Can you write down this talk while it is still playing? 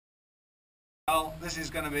Well, this is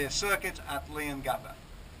going to be a circuit at Leongatha.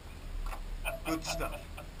 Good stuff.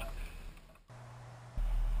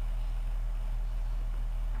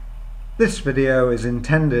 This video is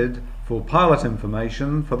intended for pilot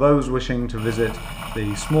information for those wishing to visit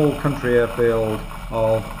the small country airfield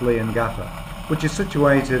of Leongatha, which is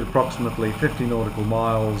situated approximately 50 nautical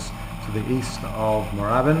miles to the east of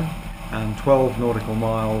Moorabbin and 12 nautical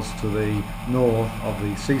miles to the north of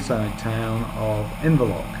the seaside town of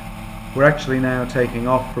Inverloch. We're actually now taking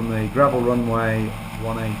off from the gravel runway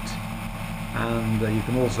 18, and you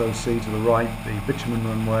can also see to the right the bitumen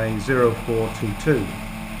runway 0422.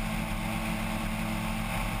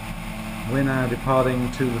 We're now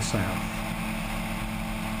departing to the south.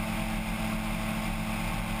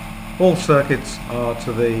 All circuits are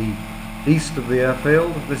to the east of the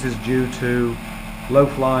airfield. This is due to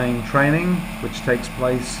low-flying training which takes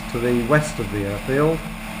place to the west of the airfield.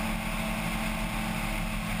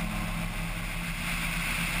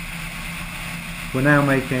 We're now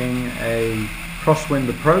making a crosswind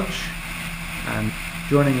approach and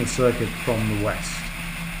joining the circuit from the west.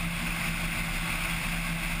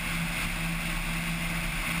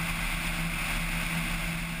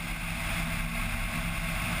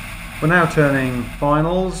 We're now turning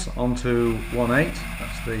finals onto 18.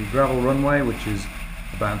 That's the gravel runway, which is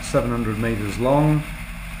about 700 metres long.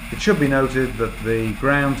 It should be noted that the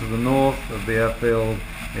ground to the north of the airfield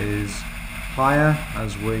is higher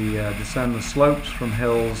as we descend the slopes from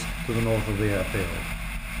hills to the north of the airfield.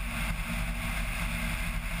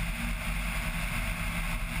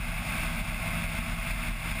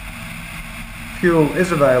 Fuel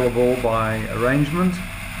is available by arrangement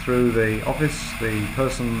through the office. The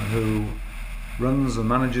person who runs and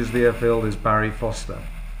manages the airfield is Barry Foster.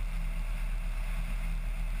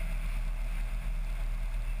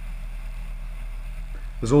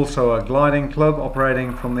 There's also a gliding club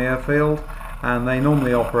operating from the airfield, and they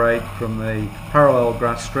normally operate from the parallel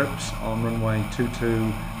grass strips on runway 22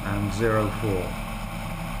 and 04.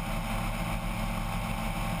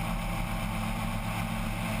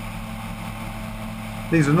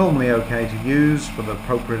 These are normally okay to use for the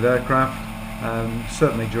appropriate aircraft,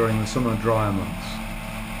 certainly during the summer drier months.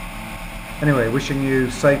 Anyway, wishing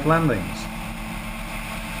you safe landings.